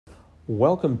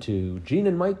Welcome to Gene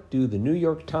and Mike do the New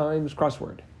York Times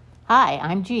crossword. Hi,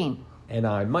 I'm Jean. And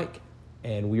I'm Mike.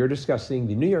 And we are discussing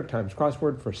the New York Times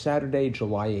crossword for Saturday,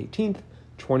 July 18th,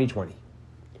 2020.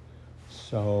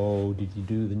 So, did you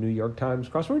do the New York Times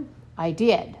crossword? I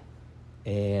did.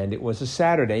 And it was a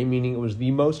Saturday, meaning it was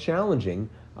the most challenging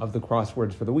of the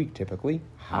crosswords for the week, typically.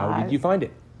 How did you find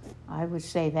it? I would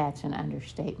say that's an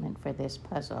understatement for this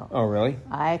puzzle. Oh, really?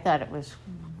 I thought it was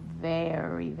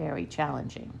very, very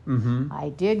challenging. Mm-hmm. I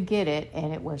did get it,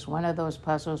 and it was one of those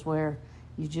puzzles where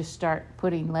you just start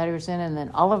putting letters in, and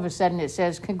then all of a sudden it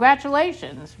says,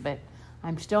 congratulations, but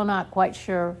I'm still not quite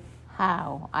sure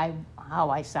how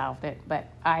I solved it, but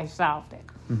I solved it.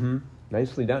 Mm-hmm.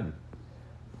 Nicely done.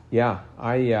 Yeah,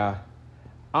 I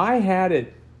had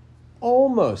it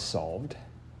almost solved.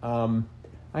 I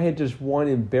had just one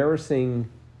embarrassing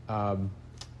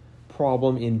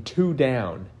problem in 2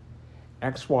 down,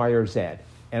 X, Y, or Z.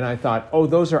 And I thought, oh,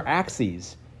 those are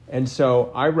axes. And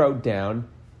so I wrote down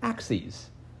axes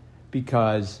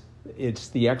because it's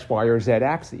the X, Y, or Z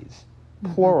axes,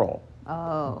 plural.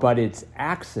 Oh. But it's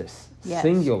axis, Yes.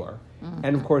 singular.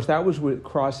 And of course, that was with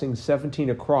crossing 17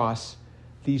 across,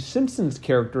 the Simpsons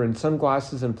character in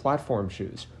sunglasses and platform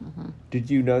shoes.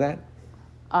 Did you know that?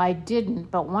 I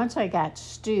didn't, but once I got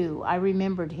Stu, I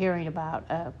remembered hearing about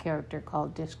a character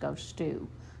called Disco Stu.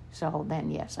 So then,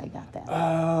 yes, I got that.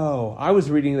 Oh, I was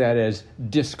reading that as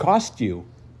discost you.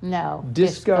 No,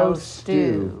 Disco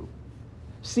Stu.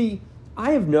 See,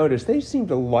 I have noticed they seem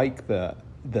to like the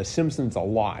Simpsons a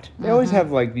lot. They always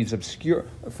have like these obscure,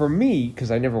 for me, because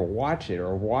I never watch it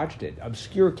or watched it,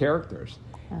 obscure characters.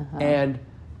 And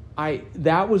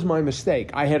that was my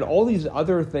mistake. I had all these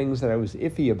other things that I was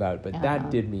iffy about, but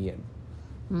that did me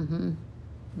in.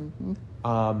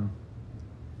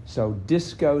 So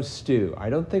Disco Stew. I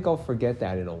don't think I'll forget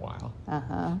that in a while.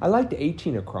 I liked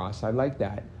 18 across. I like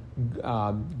that.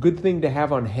 Good thing to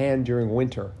have on hand during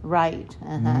winter. Right.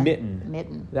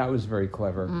 Mitten. That was very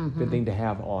clever. Good thing to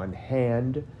have on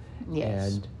hand.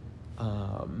 Yes.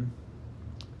 And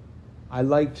I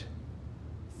liked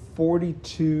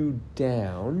 42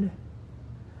 down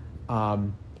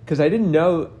because I didn't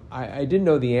know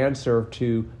the answer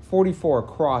to 44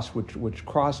 across, which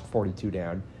crossed 42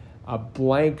 down.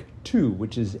 Blank 2,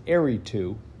 which is airy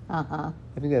 2. I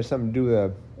think that has something to do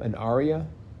with an aria.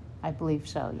 I believe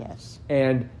so, yes.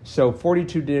 And so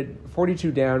 42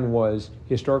 down was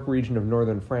historic region of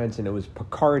northern France, and it was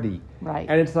Picardy. Right.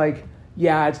 And it's like,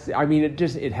 yeah,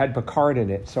 it had Picard in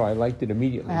it, so I liked it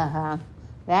immediately.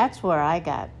 That's where I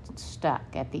got stuck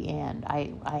at the end.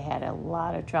 I had a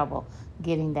lot of trouble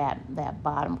getting that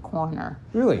bottom corner.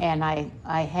 Really? And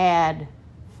I had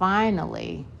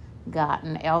finally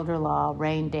gotten elder law,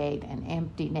 rain date, and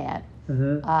empty net.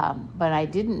 But I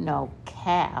didn't know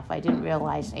calf. I didn't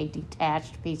realize a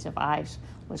detached piece of ice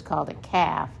was called a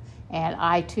calf. And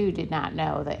I, too, did not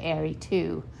know the airy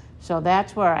 2. So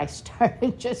that's where I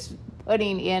started just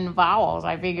putting in vowels.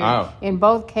 I figured in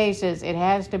both cases it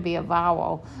has to be a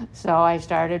vowel. So I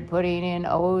started putting in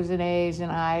O's and A's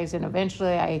and I's, and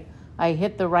eventually I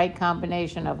hit the right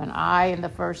combination of an I in the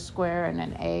first square and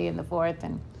an A in the fourth,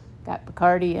 and got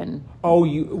Picardy and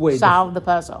solved the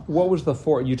puzzle. What was the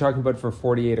four? You talking about for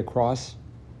 48 across?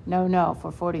 No.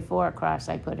 For 44 across,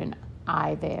 I put an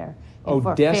I there. And Oh,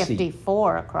 for Desi.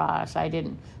 54 across, I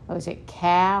didn't. Was it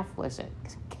calf? Was it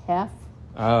kef?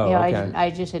 Oh, okay.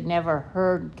 I just had never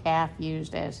heard calf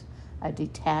used as a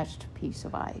detached piece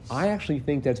of ice. I actually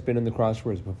think that's been in the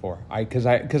crosswords before. Because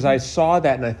I saw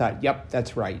that and I thought, yep,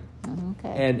 that's right.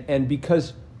 Okay. And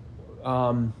because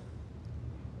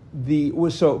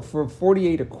so for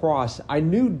 48 across, I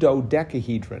knew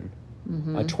dodecahedron,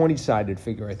 a 20-sided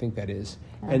figure, I think that is.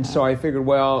 And so I figured,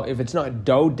 well, if it's not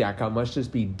dodeca, it must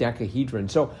just be decahedron.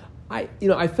 So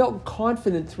I felt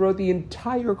confident throughout the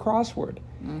entire crossword.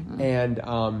 And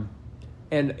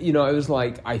I was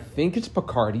like, I think it's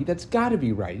Picardy. That's got to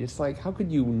be right. It's like, how could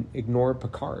you ignore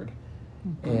Picard?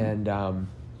 And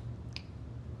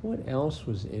what else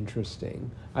was interesting?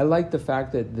 I liked the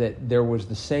fact that there was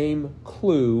the same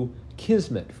clue,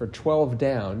 Kismet, for 12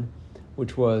 down,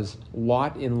 which was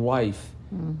lot in life,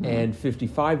 and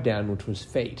 55 down, which was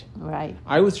fate. Right.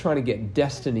 I was trying to get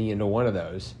destiny into one of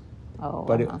those,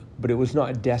 but it was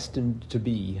not destined to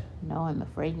be. No, I'm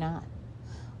afraid not.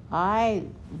 I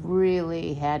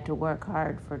really had to work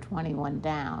hard for 21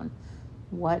 down.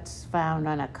 What's found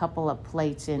on a couple of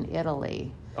plates in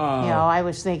Italy? I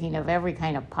was thinking of every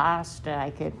kind of pasta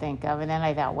I could think of, and then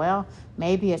I thought, well,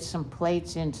 maybe it's some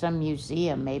plates in some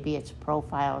museum. Maybe it's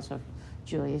profiles of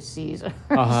Julius Caesar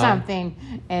or something.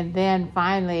 And then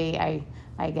finally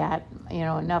I got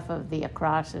enough of the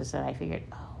acrosses that I figured,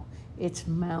 It's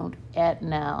Mount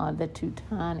Etna on the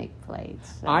Teutonic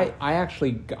Plates. So.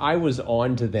 I was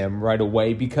on to them right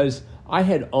away because I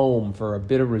had ohm for a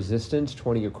bit of resistance,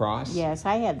 20 across. Yes,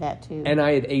 I had that too. And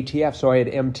I had ATF, so I had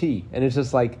MT. And it's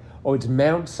just like, oh, it's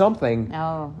Mount something.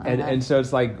 Oh. Uh-huh. And so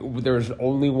it's like, there's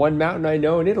only one mountain I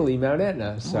know in Italy, Mount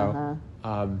Etna. So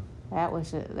that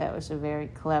was a very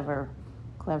clever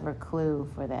clue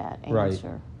for that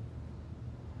answer.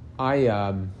 Right.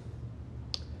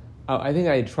 I think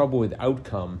I had trouble with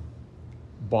outcome,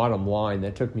 bottom line.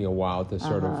 That took me a while to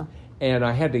sort of... And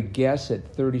I had to guess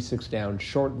at 36 down,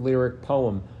 short lyric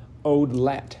poem, Ode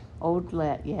Let. Ode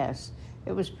Let, yes.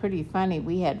 It was pretty funny.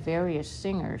 We had various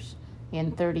singers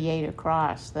in 38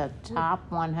 across, the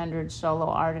top 100 solo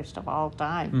artist of all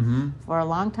time. Mm-hmm. For a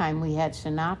long time, we had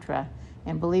Sinatra.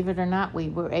 And believe it or not, we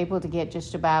were able to get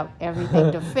just about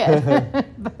everything to fit.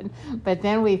 but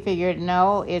then we figured,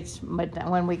 no,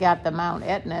 when we got the Mount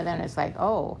Etna, then it's like,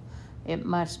 oh, it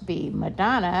must be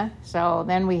Madonna. So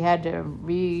then we had to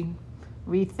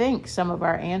rethink some of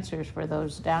our answers for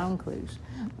those down clues.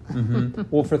 Mm-hmm.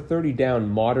 Well, for 30 down,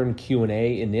 modern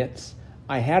Q&A in its,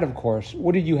 I had, of course,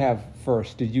 what did you have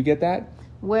first? Did you get that?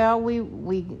 Well,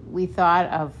 we thought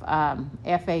of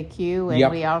FAQ,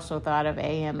 and we also thought of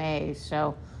AMA.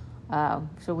 So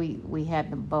we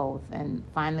had them both, and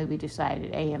finally we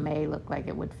decided AMA looked like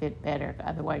it would fit better.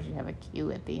 Otherwise, you have a Q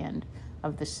at the end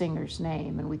of the singer's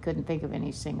name, and we couldn't think of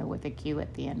any singer with a Q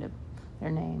at the end of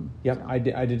their name. Yep, so. I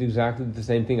did exactly the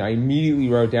same thing. I immediately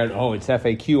wrote down, oh, it's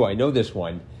FAQ. I know this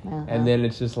one, and then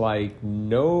it's just like,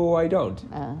 no, I don't.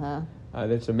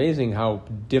 That's amazing how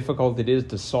difficult it is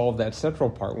to solve that central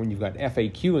part when you've got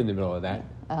FAQ in the middle of that.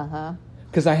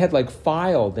 Because I had like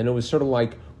filed, and it was sort of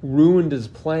like ruined his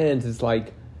plans. It's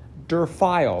like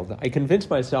filed. I convinced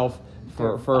myself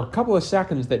for a couple of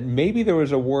seconds that maybe there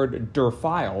was a word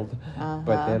filed,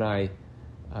 but then I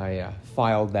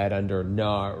filed that under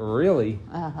not really.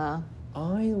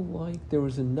 There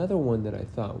was another one that I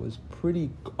thought was pretty...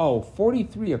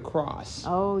 43 across.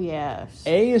 Oh, yes.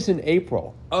 A is in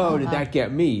April. Oh, did that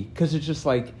get me? Because it's just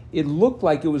like, it looked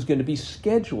like it was going to be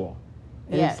schedule.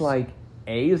 And it's like,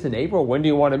 A is in April? When do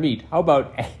you want to meet? How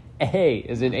about A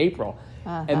is in April?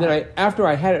 And then after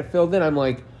I had it filled in, I'm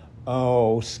like,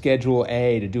 oh, schedule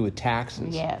A to do with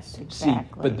taxes. Yes,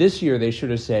 exactly. See, but this year they should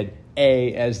have said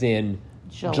A as in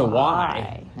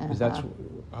July. Because that's...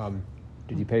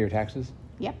 did you pay your taxes?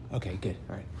 Yep. Okay, good.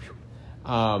 All right.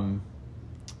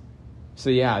 So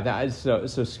yeah, so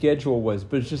schedule was,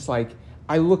 but it's just like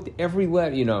I looked every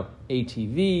letter,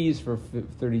 ATVs for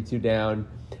 32 down,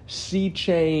 C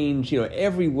change,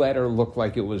 every letter looked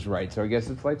like it was right. So I guess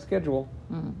it's like schedule.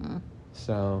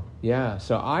 So yeah,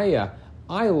 so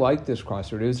I like this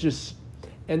crossword. It was just,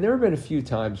 and there have been a few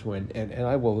times when, and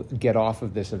I will get off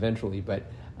of this eventually, but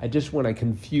when I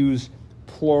confuse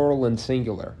plural and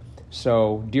singular.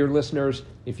 So, dear listeners,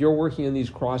 if you're working on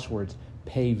these crosswords,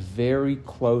 pay very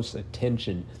close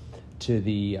attention to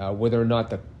the whether or not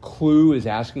the clue is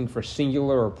asking for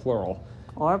singular or plural.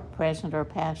 Or present or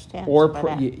past tense.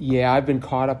 Yeah, I've been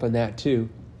caught up on that too.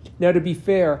 Now, to be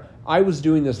fair, I was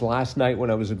doing this last night when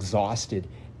I was exhausted,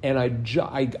 and I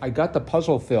got the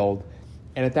puzzle filled,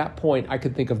 and at that point, I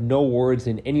could think of no words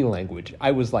in any language.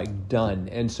 I was like done.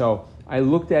 And so I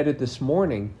looked at it this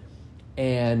morning,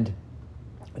 and...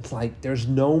 it's like there's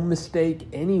no mistake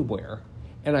anywhere.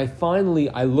 And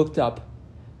I looked up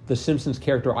the Simpsons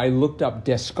character. I looked up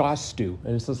Descostu.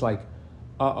 And it's just like,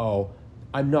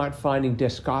 I'm not finding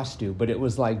Descostu. But it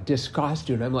was like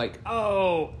Descostu. And I'm like,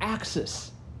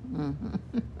 Axis.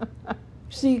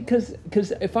 See, because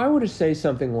if I were to say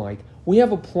something like, we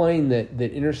have a plane that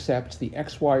intercepts the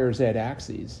X, Y, or Z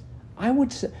axes, I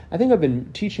think I've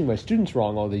been teaching my students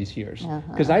wrong all these years.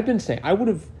 Because I've been saying,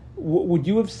 would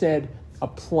you have said, a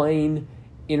plane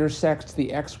intersects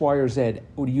the X, Y, or Z,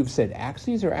 would you have said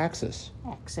axes or axis?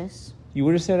 Axis. You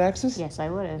would have said axis? Yes, I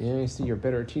would have. Yeah, you see, you're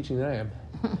better at teaching than I am.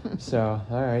 So,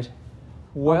 all right.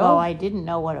 Well, although I didn't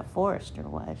know what a Forester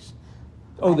was.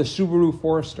 Oh, the Subaru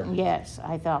Forester. Yes,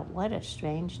 I thought, what a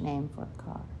strange name for a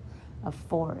car. A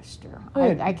Forester.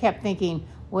 I kept thinking,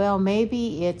 well,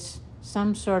 maybe it's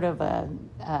some sort of a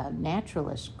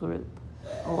naturalist group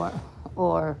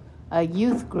or a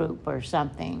youth group or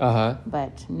something.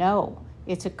 But no,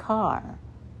 it's a car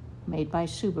made by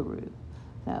Subaru.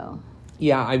 So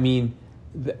yeah, I mean,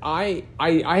 I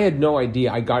had no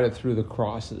idea. I got it through the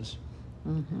crosses.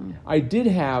 I did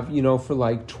have, for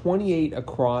like 28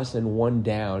 across and 1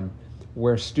 down,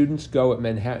 where students go at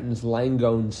Manhattan's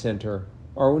Langone Center,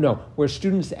 where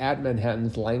students at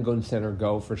Manhattan's Langone Center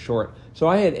go for short. So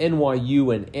I had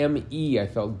NYU and ME I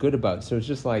felt good about. So it's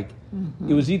just like,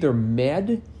 it was either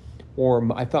med, or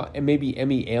I thought maybe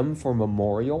MEM for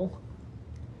memorial.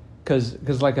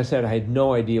 Because like I said, I had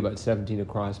no idea about 17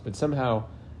 across, but somehow,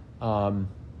 I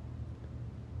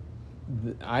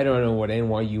don't know what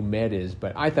NYU Med is,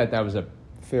 but I thought that was a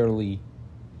fairly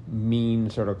mean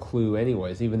sort of clue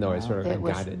anyways, even though I sort of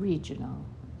got it. It was regional.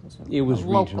 It was a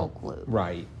regional. Local clue.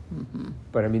 Right. Mm-hmm.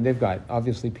 But I mean, they've got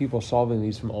obviously people solving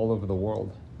these from all over the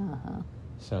world. Uh-huh.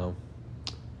 So,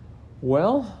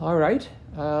 well, all right.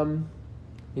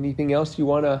 Anything else you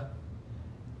want to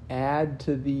add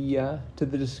to the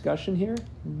discussion here?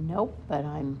 Nope, but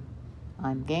I'm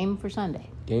game for Sunday.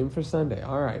 Game for Sunday.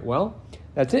 All right. Well,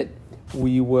 that's it.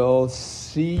 We will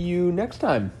see you next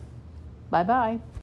time. Bye-bye.